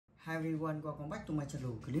Hi everyone, welcome back to my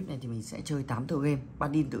channel. Clip này thì mình sẽ chơi 8 tựa game,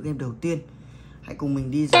 Baldi tựa game đầu tiên. Hãy cùng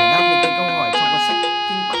mình đi giải đáp những cái câu hỏi trong cuốn sách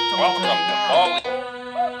Kinh Bắc trong trò chơi này nha.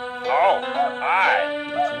 Oh, hi.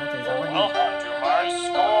 Welcome to my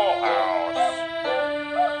schoolhouse.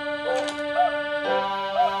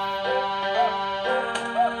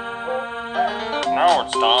 Now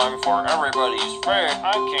it's time for everybody's favorite.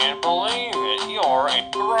 I can't believe it. You're a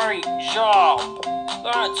great job.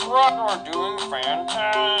 That's right, you're doing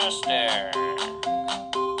fantastic.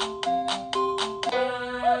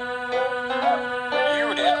 You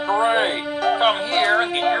did great. Come here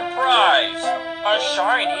and get your prize. A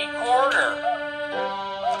shiny quarter.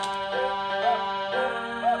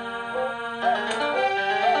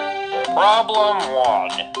 Problem 1.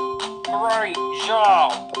 Great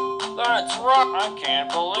job. That's right. I can't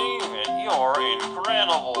believe it. You're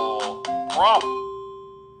incredible.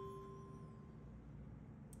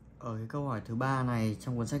 Ở cái câu hỏi thứ 3 này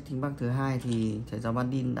trong cuốn sách Thính Bắc thứ 2 thì thầy giáo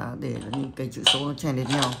Baldi đã để những cây chữ số nó chen lên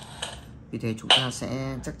nhau. Vì thế chúng ta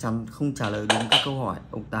sẽ chắc chắn không trả lời đúng các câu hỏi.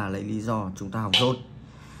 Ông ta lấy lý do chúng ta học dốt.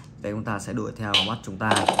 Đấy, ông ta sẽ đuổi theo và bắt chúng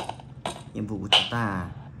ta. Nhiệm vụ của chúng ta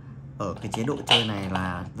ở cái chế độ chơi này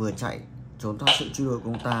là vừa chạy trốn thoát sự truy đuổi của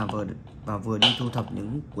ông ta và vừa đi thu thập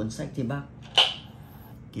những cuốn sách Thính Bắc.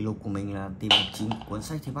 Kỷ lục của mình là tìm được 9 cuốn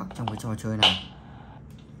sách Thính Bắc trong cái trò chơi này.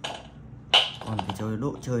 Còn cái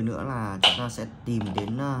độ chơi nữa là chúng ta sẽ tìm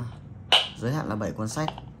đến giới hạn là 7 cuốn sách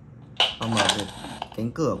và mở được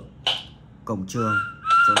cánh cửa cổng trường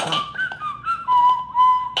trốn thoát.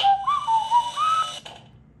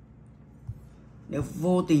 Nếu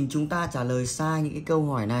vô tình chúng ta trả lời sai những cái câu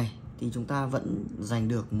hỏi này thì chúng ta vẫn giành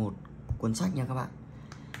được một cuốn sách nha các bạn.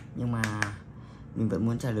 Nhưng mà mình vẫn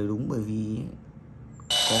muốn trả lời đúng bởi vì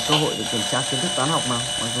có cơ hội để kiểm tra kiến thức toán học mà.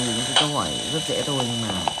 Mặc dù những cái câu hỏi rất dễ thôi nhưng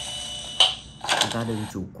mà chúng ta đừng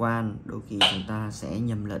chủ quan, đôi khi chúng ta sẽ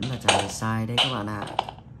nhầm lẫn và trả lời sai đấy các bạn ạ.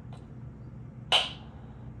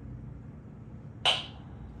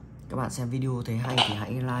 Các bạn xem video thấy hay thì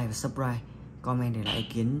hãy like và subscribe, comment để lại ý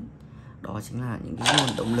kiến. Đó chính là những cái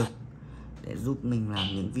nguồn động lực để giúp mình làm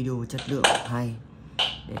những video chất lượng hay,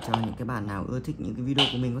 để cho những cái bạn nào ưa thích những cái video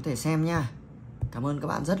của mình có thể xem nha. Cảm ơn các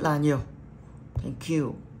bạn rất là nhiều. Thank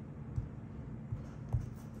you.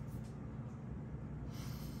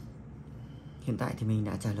 Hiện tại thì mình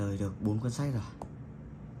đã trả lời được 4 cuốn sách rồi.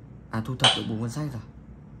 Thu thập được 4 cuốn sách rồi.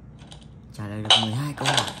 Trả lời được 12 câu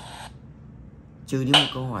hỏi. Trừ đi một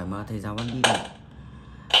câu hỏi mà thầy giáo Baldi được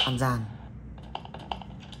ăn gian.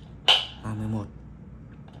 31.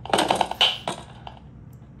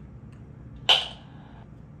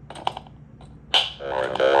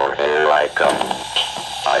 Here I come.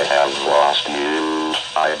 I have lost you.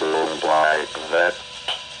 I don't like that.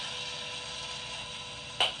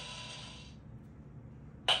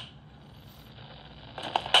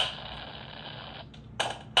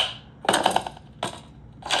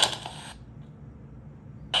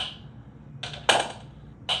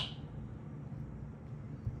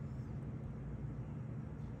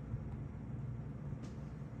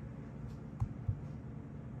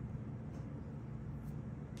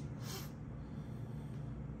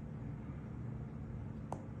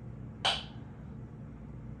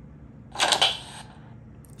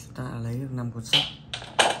 Ta đã lấy được 5 cuốn sách.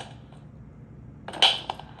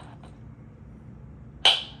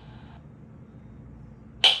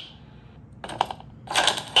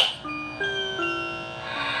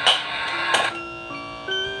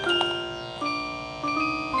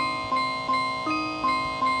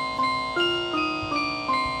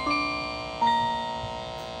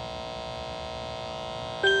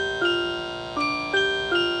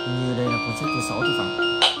 Như đây là cuốn sách thứ 6 thì phải.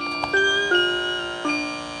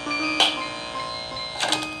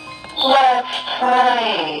 Let's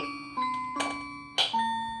play.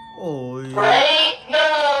 Ôi. Break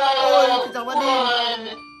Ôi, no thầy giáo Baldi.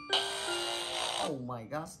 one. Oh my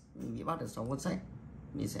god, mình bị bắt được 6 cuốn sách.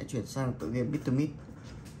 Mình sẽ chuyển sang tựa game Mr.Hopp.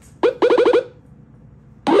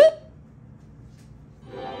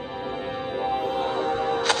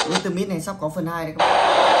 Mr.Hopp này sắp có phần 2 đấy các bạn.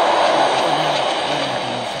 Phần 2 đây là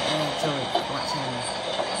mình sẽ chơi để các bạn xem này.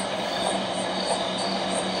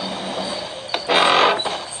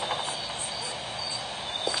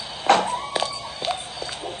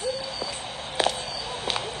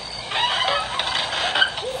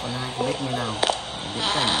 Phần 2 không biết như nào. Viễn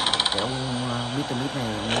cảnh cái ông Mr.Hopp này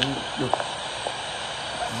mới được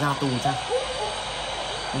ra tù chăng?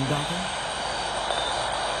 Mình đoán thế.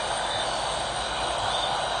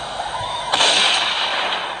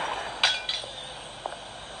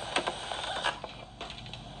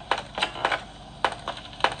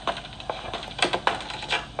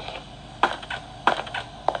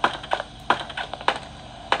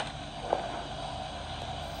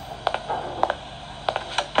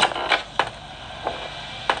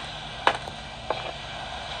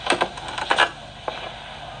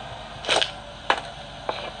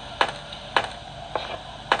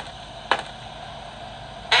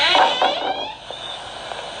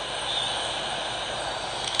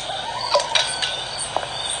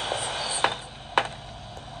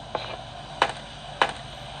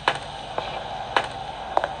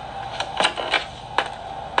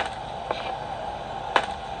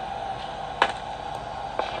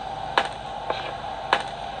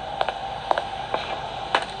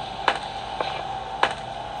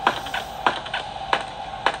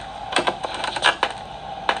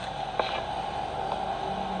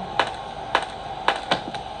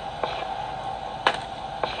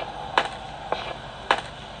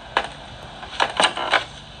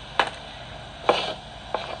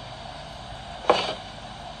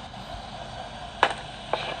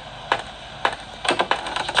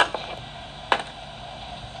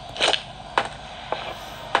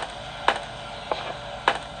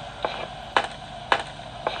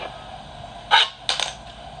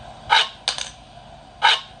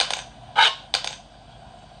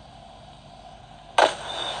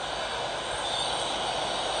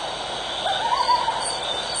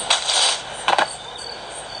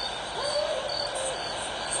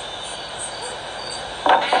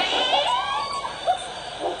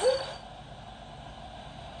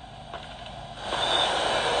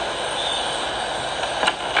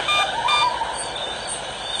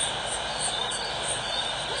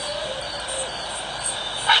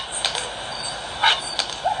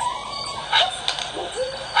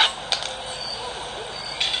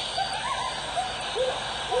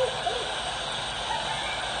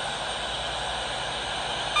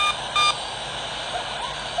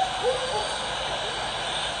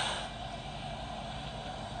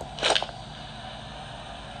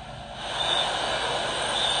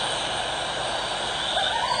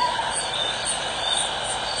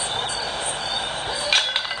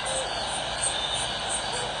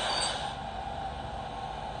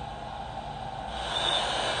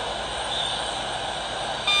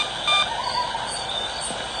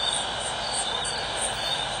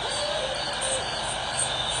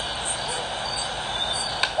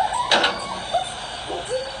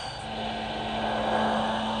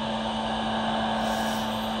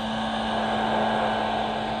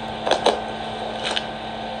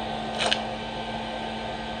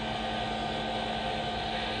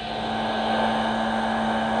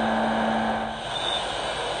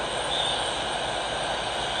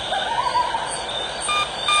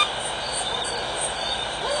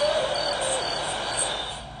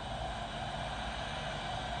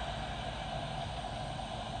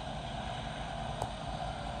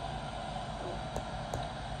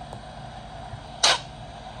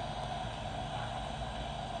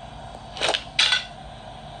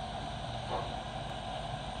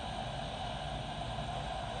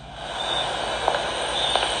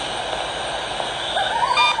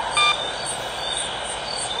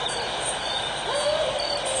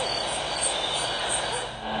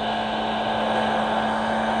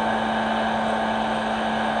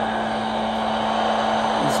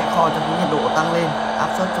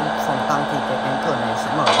 xuất trong phòng tăng thì cái cánh cửa này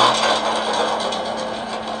sẽ mở ra.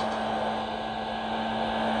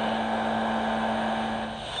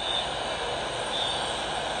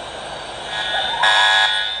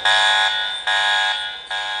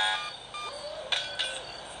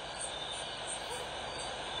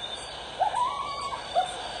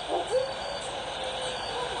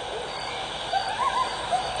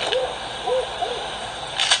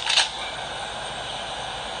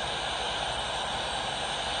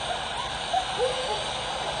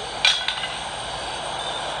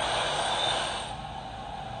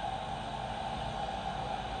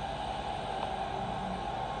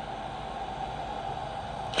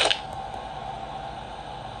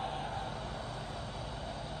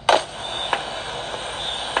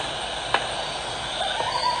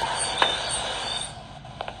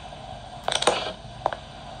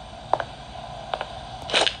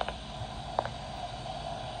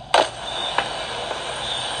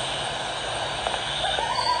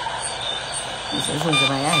 Mình sẽ dùng cái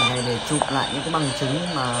máy ảnh này để chụp lại những cái bằng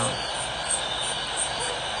chứng mà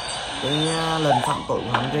cái lần phạm tội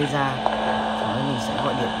của hắn gây ra. Sau đó mình sẽ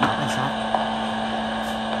gọi điện báo cảnh sát.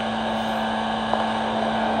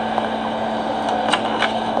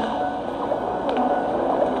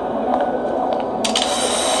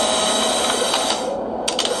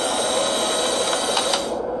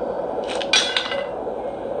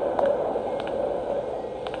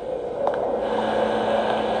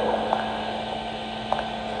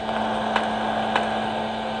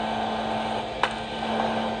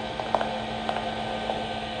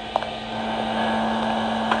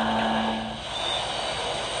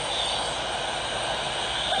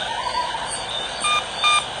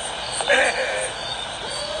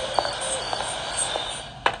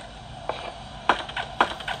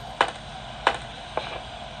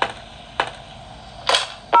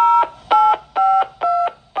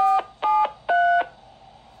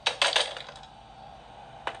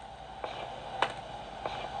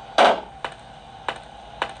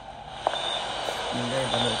 Mình đây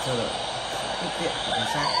và đợi chờ đợi tiếp viện của cảnh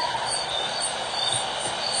sát.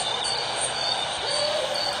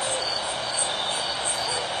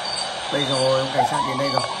 Đây rồi, ông cảnh sát đến đây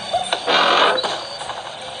rồi.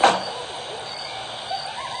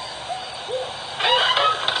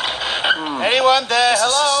 Anyone there?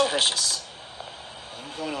 Hello? Suspicious.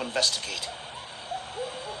 I'm going to investigate.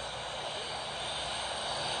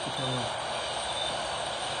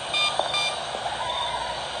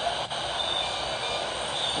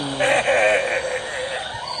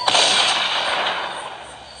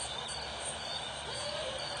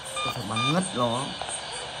 Tôi phải bắn ngất nó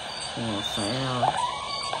sẽ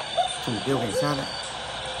chủ tiêu cảnh sát đấy.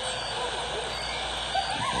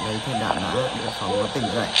 Phải lấy thêm đạn nữa để phòng nó tỉnh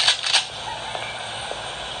dậy.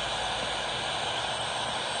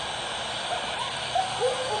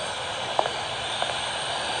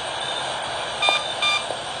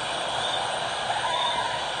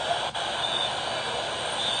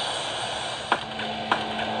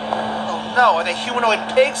 No, are they humanoid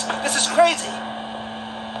pigs? This is crazy!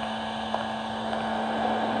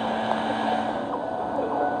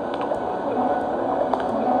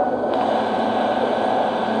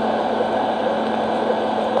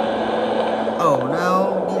 Oh no,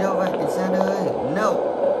 đi đâu vậy cảnh sát ơi? No.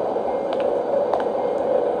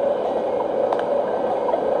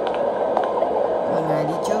 Ngài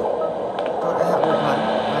đi trước. Tôi đã hạ gục hắn.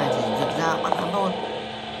 Ngài chỉ giật ra bắt hắn thôi.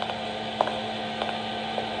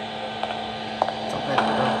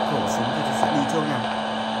 Khẩu súng thì tôi sẽ đi trước nha.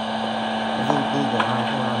 Dụng cụ của ngài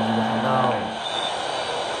không làm gì được hắn đâu.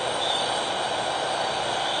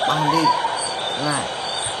 Bắt hắn đi. Lại.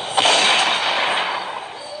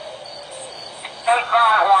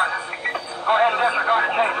 Go ahead and disregard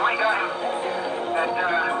the chase. We got him at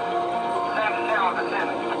same cell as the 7.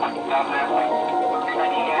 Down that way. Then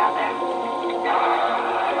he out there.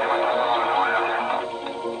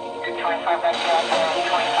 25 back out there.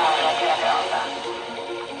 25 back out there.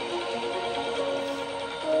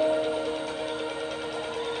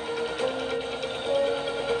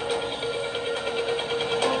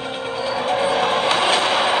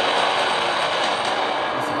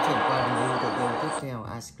 Mình sẽ chuyển qua review tựa game tiếp theo,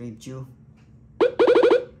 Ice Cream Chew.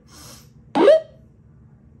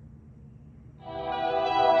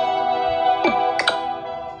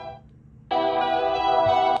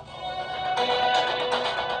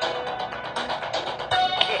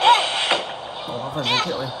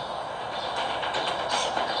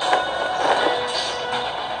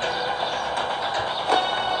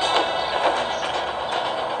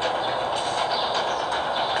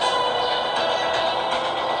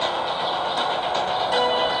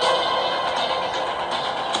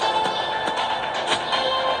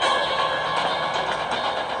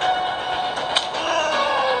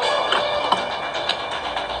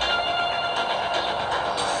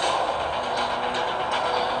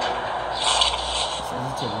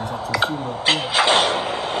 tiên.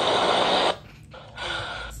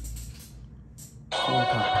 Căng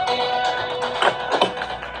thẳng.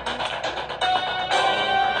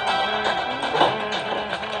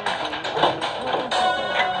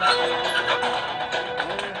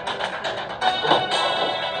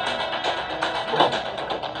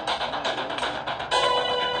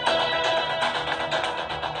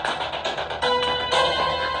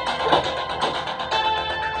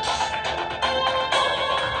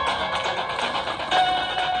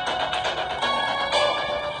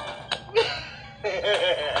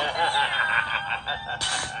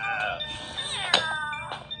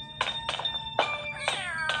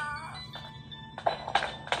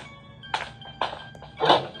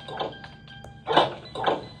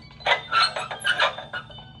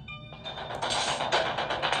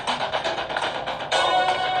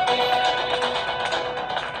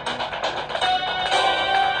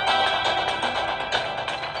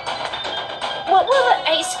 What will the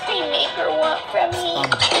ice cream maker want from me?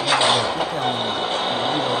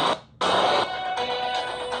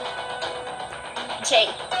 Jay,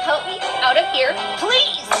 help me out of here,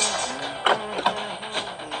 please!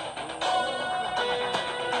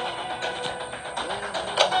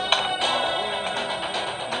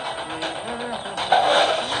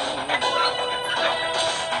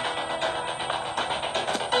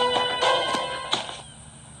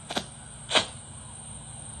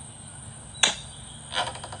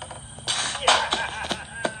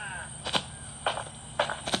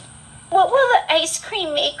 What will the ice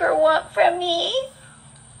cream maker want from me?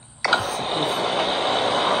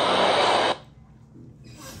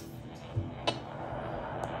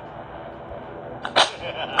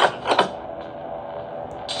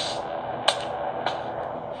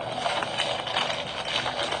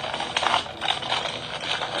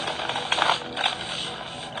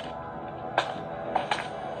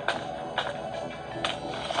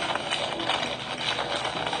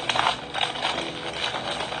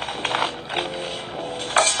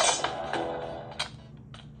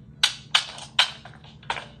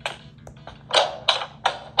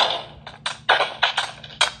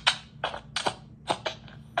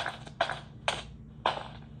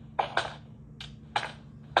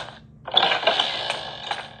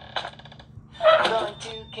 Going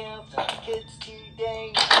to kill some kids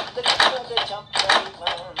today. Looking for the top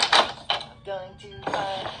playground. I'm going to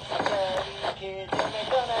find some dirty kids and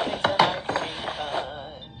they're gonna make some ice cream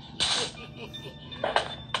fun.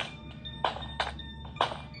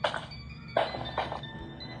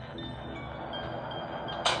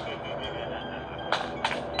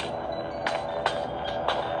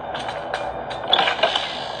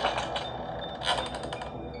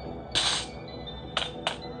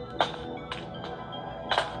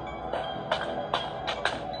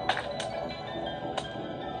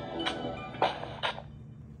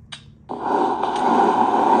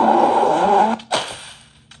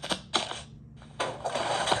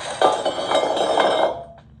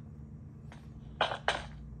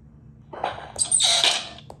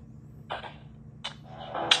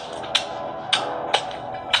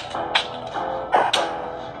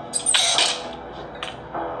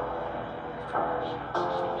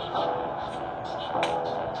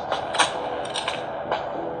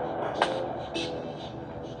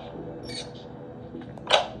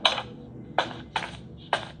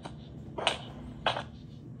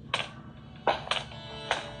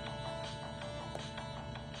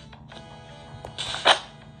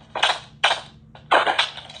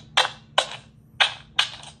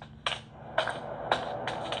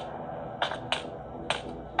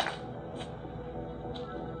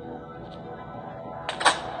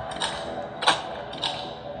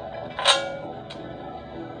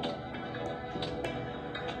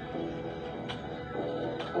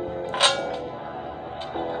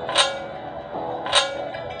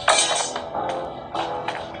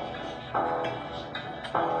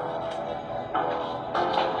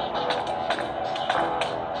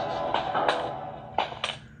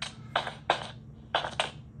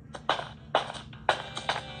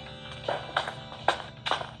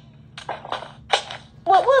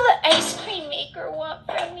 What will the ice cream maker want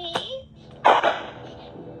from me?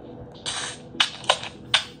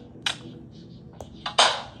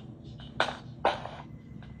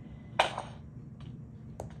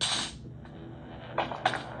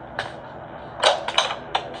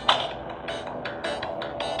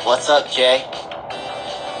 What's up, Jay?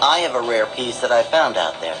 I have a rare piece that I found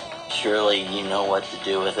out there. Surely you know what to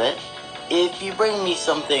do with it. If you bring me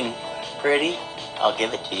something pretty, I'll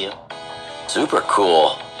give it to you. Super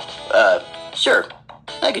cool. Sure.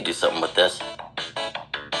 I could do something with this.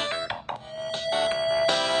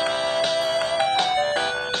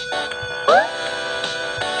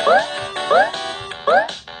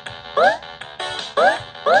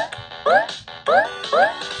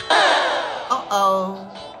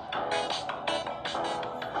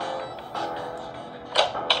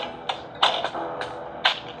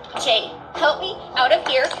 Jay, help me out of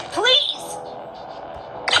here, please!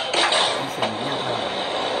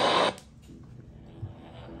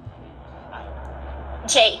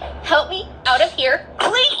 Jay, help me out of here,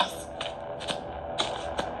 please!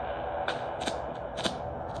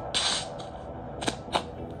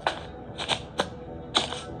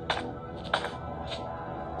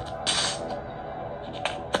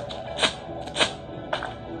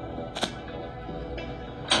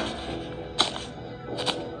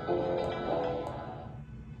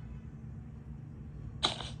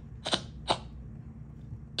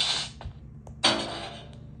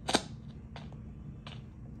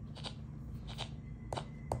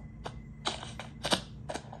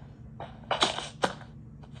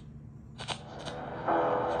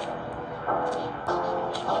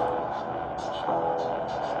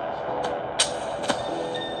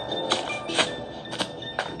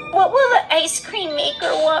 What will the ice cream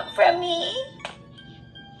maker want from me?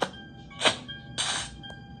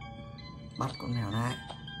 Bắt con mèo lại.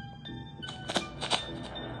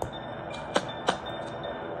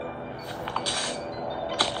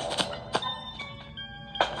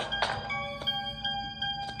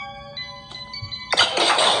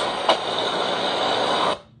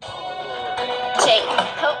 Jay,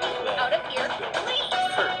 help me out of here,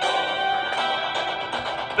 please!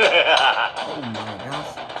 Oh my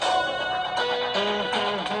gosh.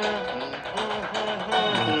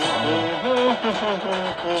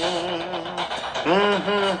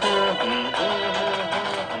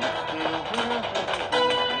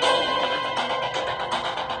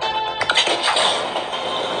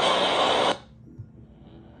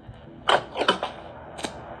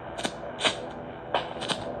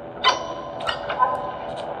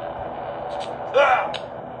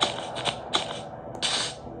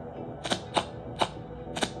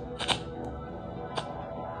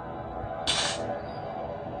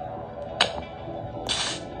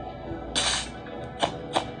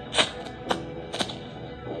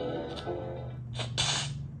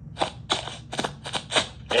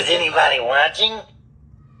 Is anybody watching? There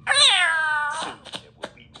will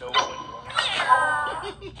be no one.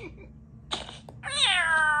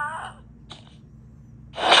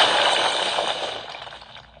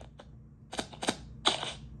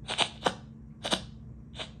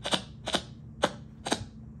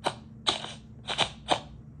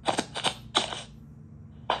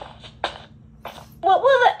 What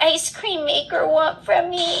will the ice cream maker want from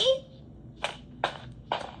me?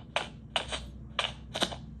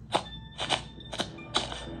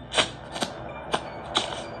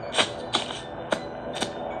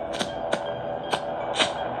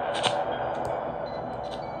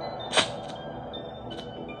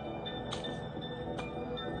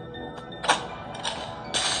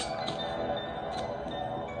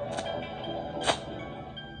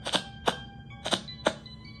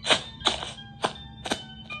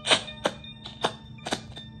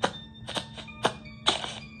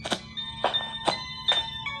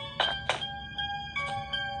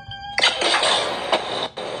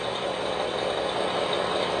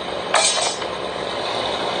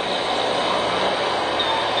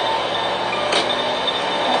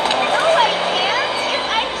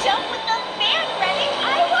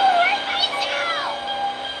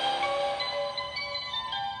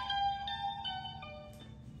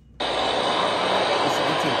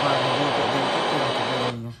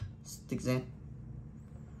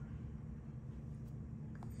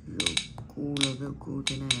 Goku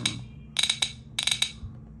thế nào?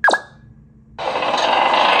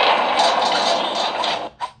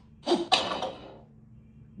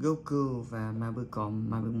 Goku và ma bự còm,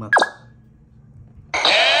 ma bự mập.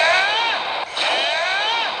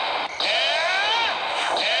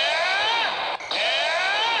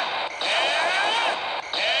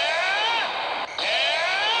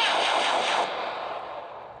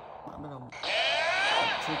 Bạn bắt đầu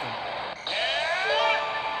chưa kìa.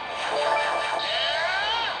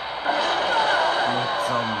 Một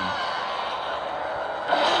dòng,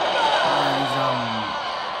 hai dòng,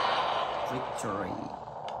 victory.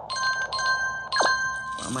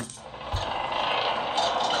 Quá mạnh.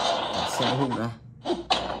 Xem hung đã.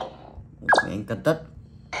 Một anh cẩn tất.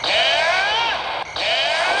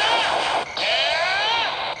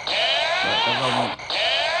 Đợi cái vòng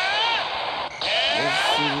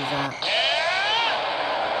suy ra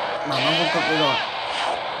mà nó vô cực đây rồi.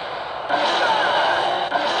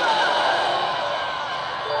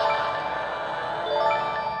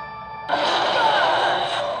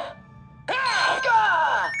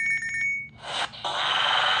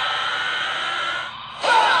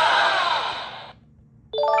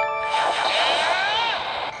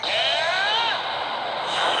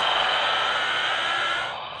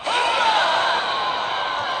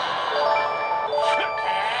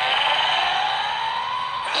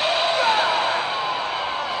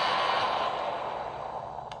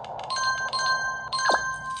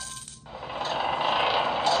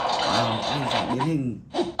 biến hình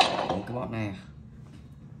của cái bọn này.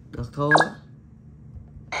 Được thôi.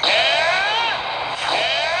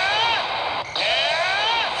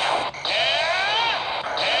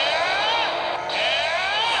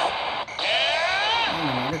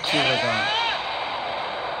 Nó được chiêu rồi rồi.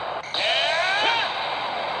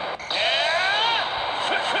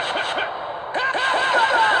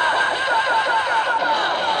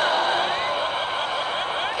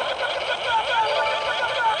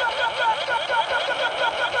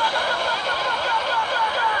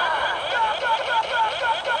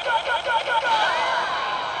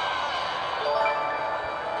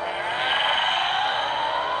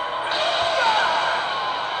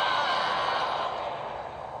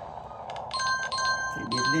 Phải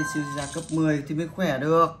biến lên siêu gia cấp 10 thì mới khỏe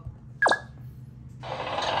được.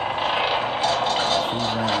 Siêu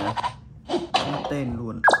gia không tên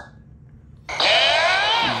luôn.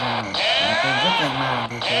 Siêu gia là tên rất nhanh mà,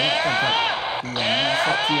 vì thế cẩn thận khi đánh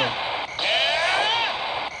sắp chiêu.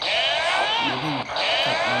 Biến hình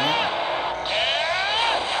chặt vào nhé.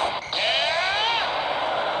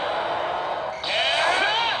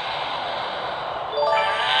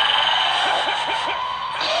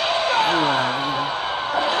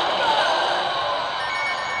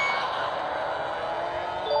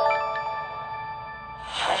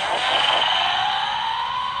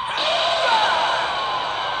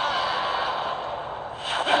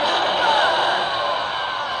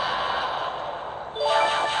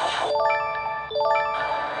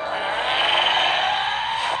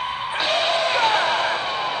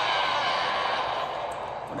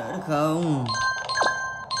 Đỡ được không?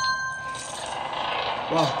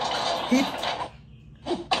 Wow, hit.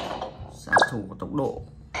 Sát thủ của tốc độ.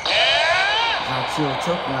 Ra chiêu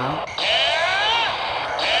chớp ngáo.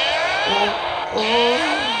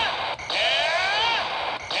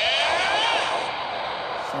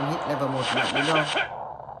 Xem hit level 1 mạnh đến đâu.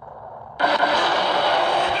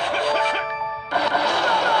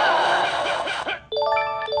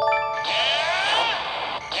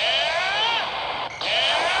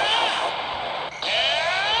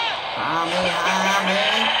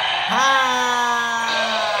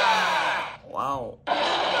 Wow.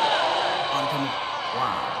 Còn thêm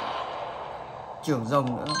wow. Trưởng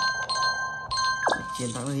rồng nữa. Chiến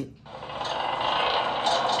thắng rồi.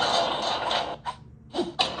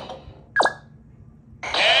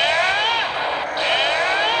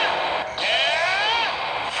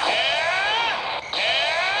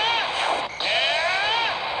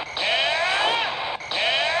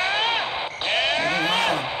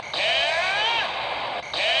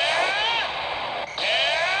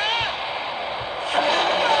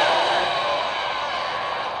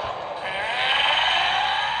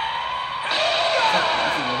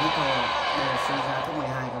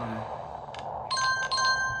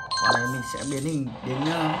 Mình sẽ biến hình đến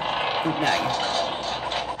cực đại.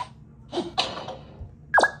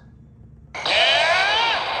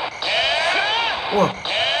 Ủa.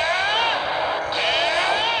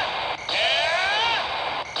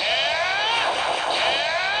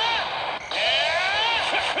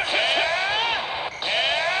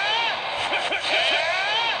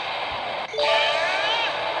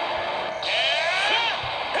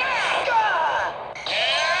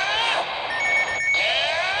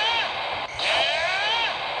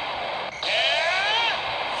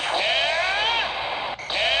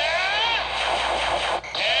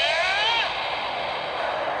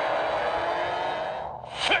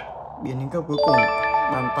 Biến hình cấp cuối cùng,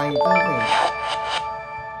 bàn tay cứ phải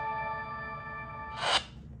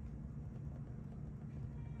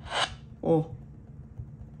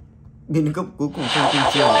biến hình cấp cuối cùng không tung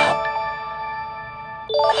chiều nữa.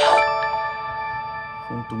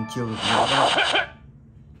 Không tung chiều được nữa các bạn.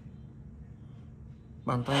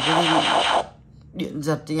 Bàn tay cứ bị điện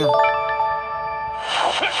giật chứ nhỉ.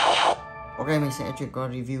 Ok, mình sẽ chuyển qua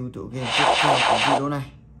review tựa game tiếp theo của video này.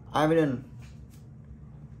 Ivan.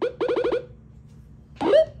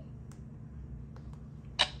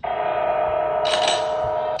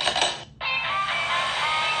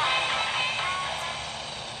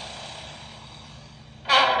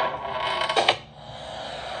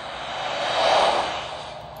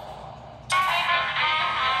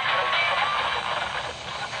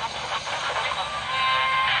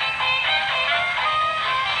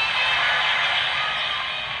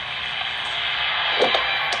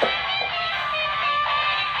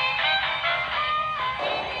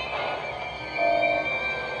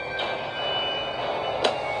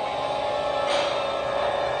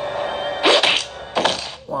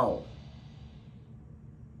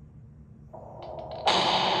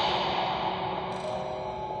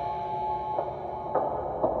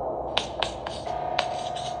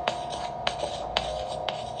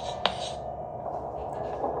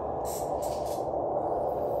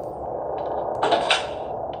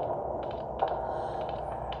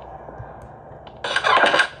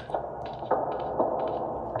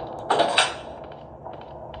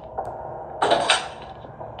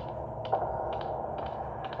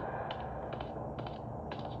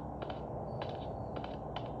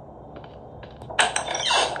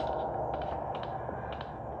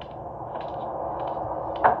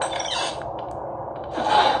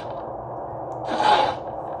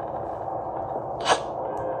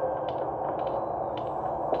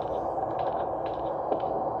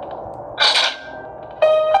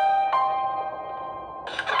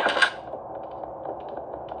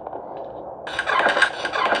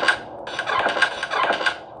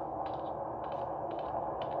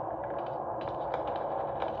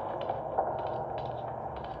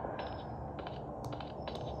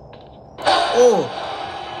 Ô.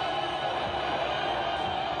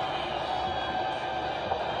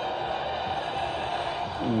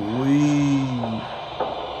 Ui.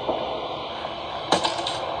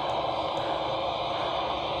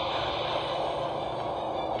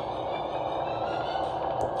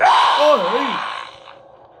 Ôi.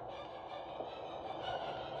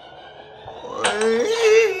 Ôi.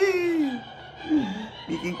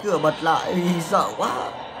 Bị cái cửa bật lại, sợ quá.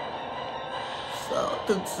 Sợ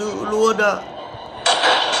thực sự luôn ạ.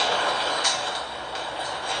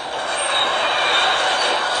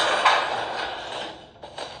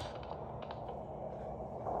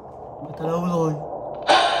 Từ lâu rồi.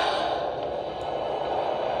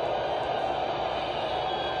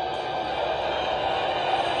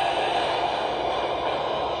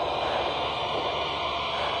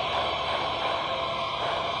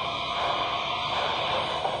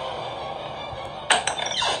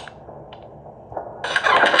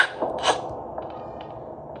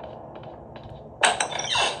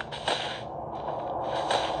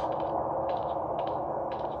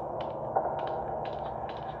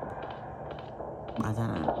 Bà ra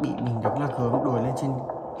đã bị mình đánh lạc hướng đuổi lên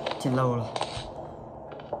trên lầu rồi.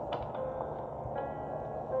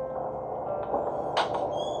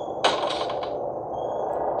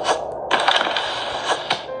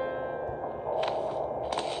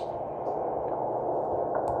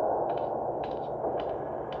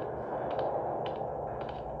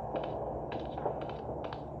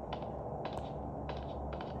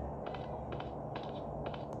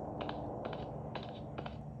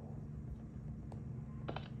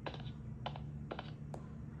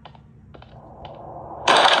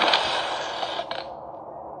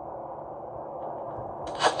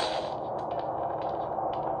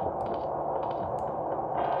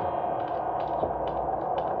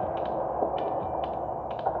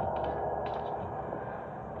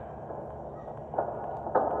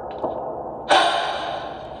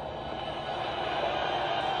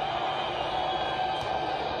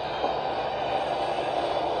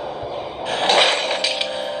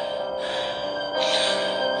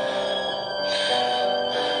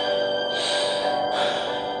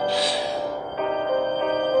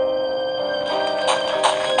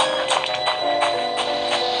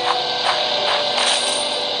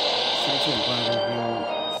 Chuyển qua review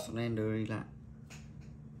Slendrina.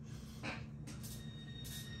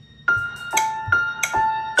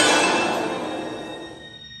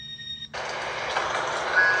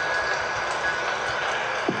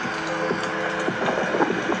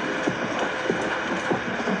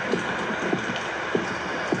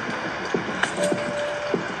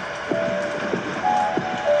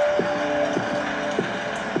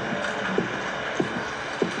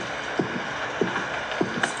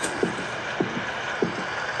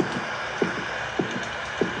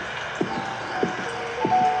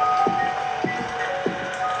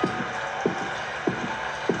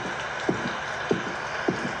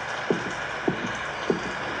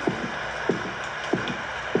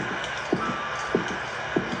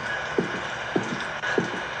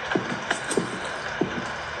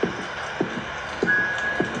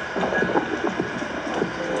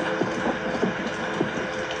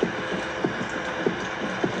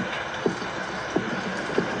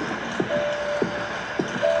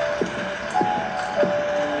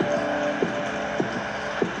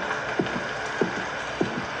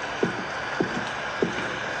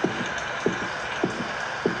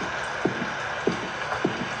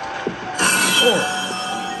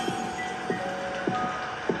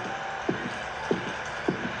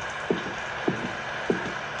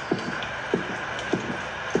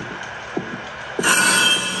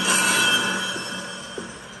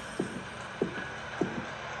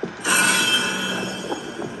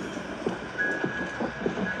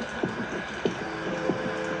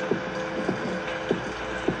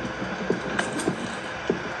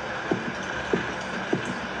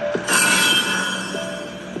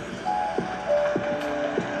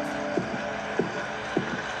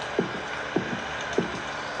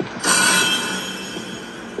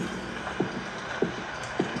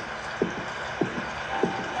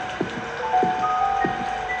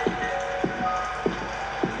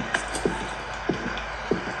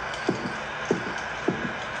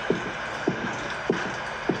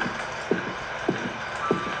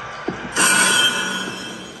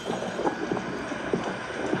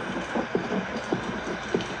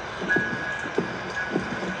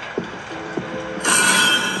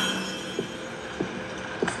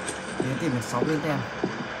 Tìm được 6 viên tem.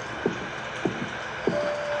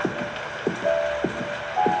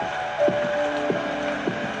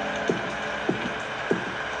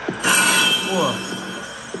 Ủa.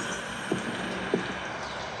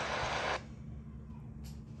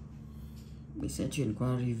 chuyển qua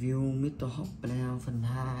review Mr.Hopp Playhouse phần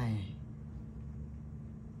 2.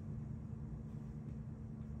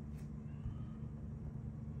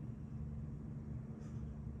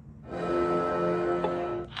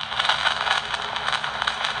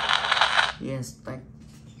 Yes, stack.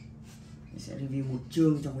 Mình sẽ review một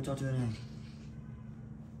chương trong cái trò chơi này.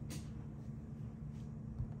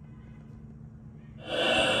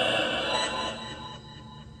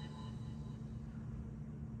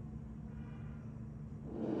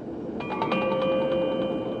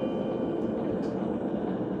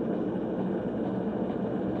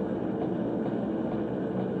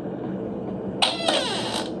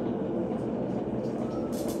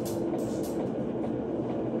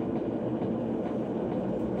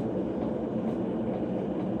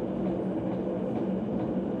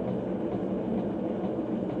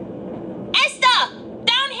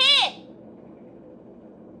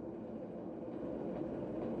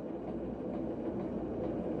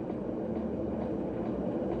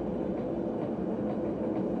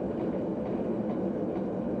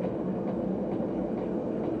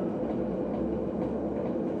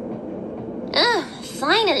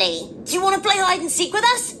 Finally. Do you want to play hide and seek with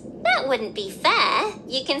us? That wouldn't be fair.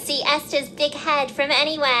 You can see Esther's big head from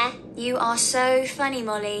anywhere. You are so funny,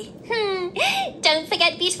 Molly. Don't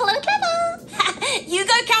forget beautiful and clever. You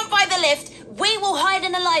go count by the lift. We will hide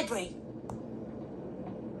in the library.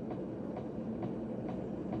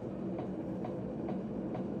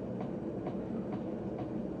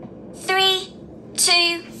 Three,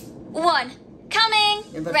 two, one.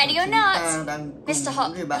 Coming. Ready or not?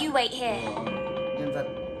 Mr.Hopp, you wait here. Nhân vật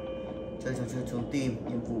chơi trò chơi trốn tìm.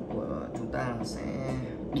 Nhiệm vụ của chúng ta là sẽ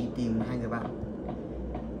đi tìm hai người bạn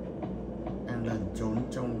đang lẩn trốn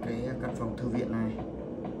trong cái căn phòng thư viện này.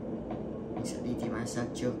 Mình sẽ đi tìm ai sát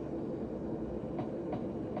trước.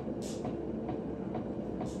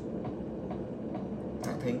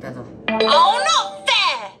 Đã thấy anh ta rồi. Oh, not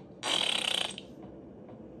fair!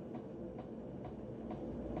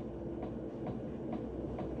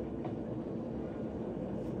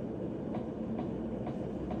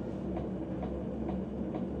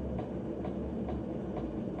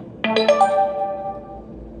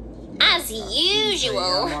 As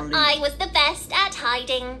usual, I was the best at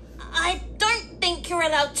hiding. I don't think you're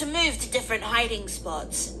allowed to move to different hiding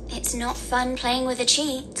spots. It's not fun playing with a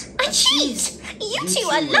cheat. A cheat? You two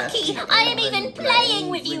are lucky. I am even playing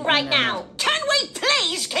with you right now. Can we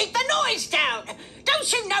please keep the noise down?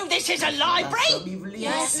 Don't you know this is a library?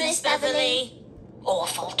 Yes, Miss Beverly.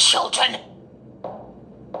 Awful children.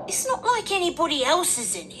 It's not like anybody else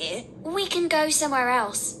is in here. We can go somewhere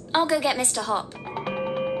else. I'll go get Mr.Hopp.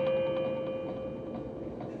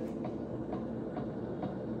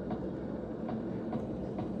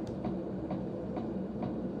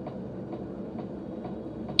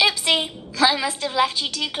 Oopsie, I must have left you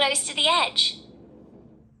too close to the edge.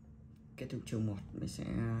 Kết thúc chương 1, mình sẽ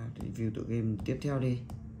review tựa game tiếp theo đi.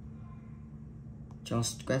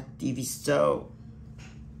 Just Squad TV Show.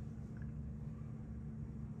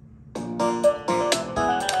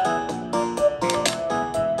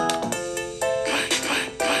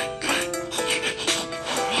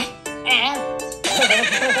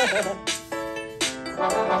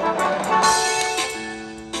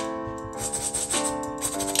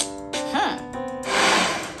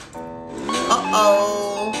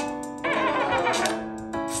 Uh-oh.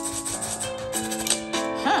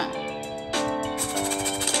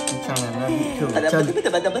 Chắc là nó bị thương ở chân.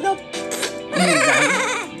 Mình dán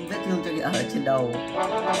vết thương cho ở trên đầu.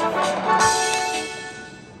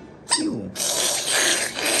 Chịu.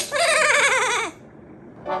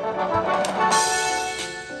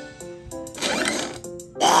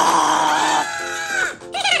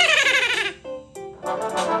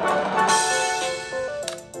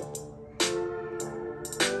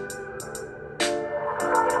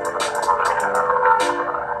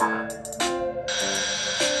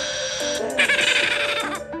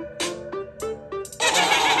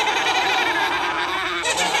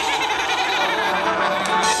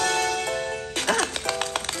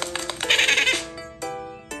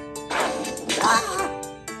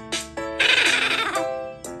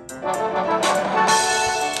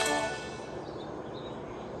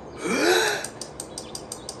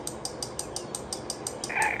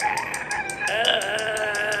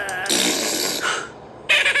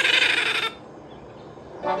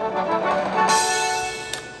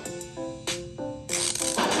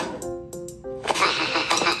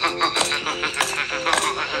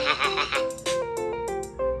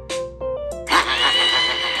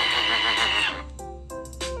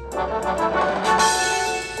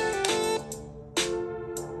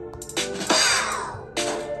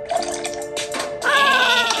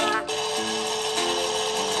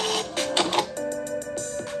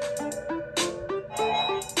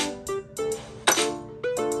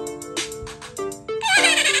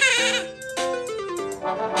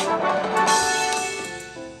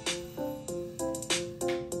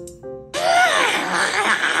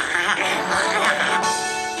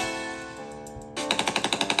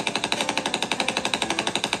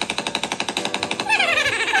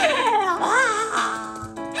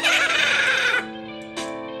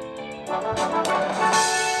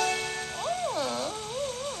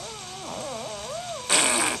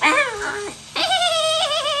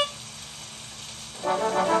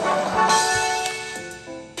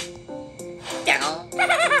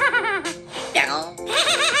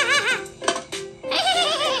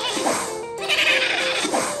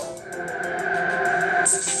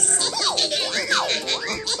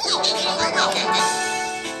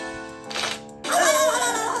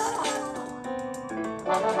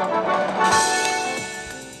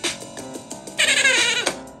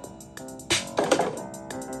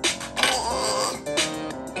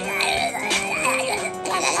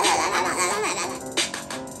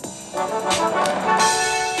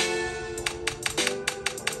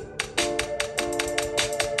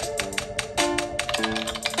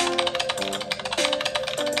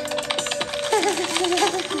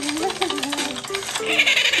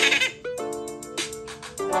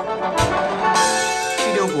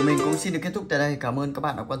 Video của mình cũng xin được kết thúc tại đây. Cảm ơn các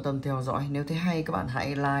bạn đã quan tâm theo dõi. Nếu thấy hay các bạn hãy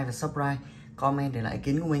like và subscribe, comment để lại ý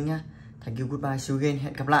kiến của mình nhé. Thank you, goodbye, see you again.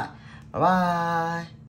 Hẹn gặp lại. Bye bye.